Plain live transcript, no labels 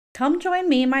Come join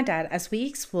me and my dad as we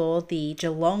explore the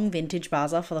Geelong Vintage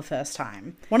Bazaar for the first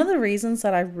time. One of the reasons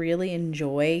that I really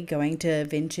enjoy going to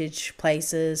vintage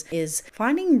places is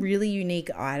finding really unique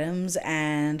items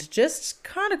and just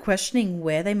kind of questioning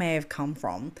where they may have come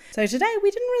from. So today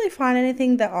we didn't really find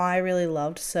anything that I really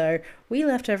loved, so we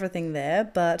left everything there,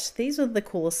 but these were the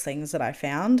coolest things that I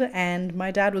found, and my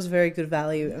dad was very good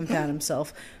value and found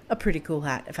himself a pretty cool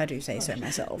hat, if I do say so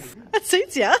myself. That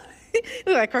suits ya. You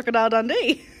look like Crocodile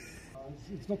Dundee.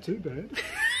 It's not too bad.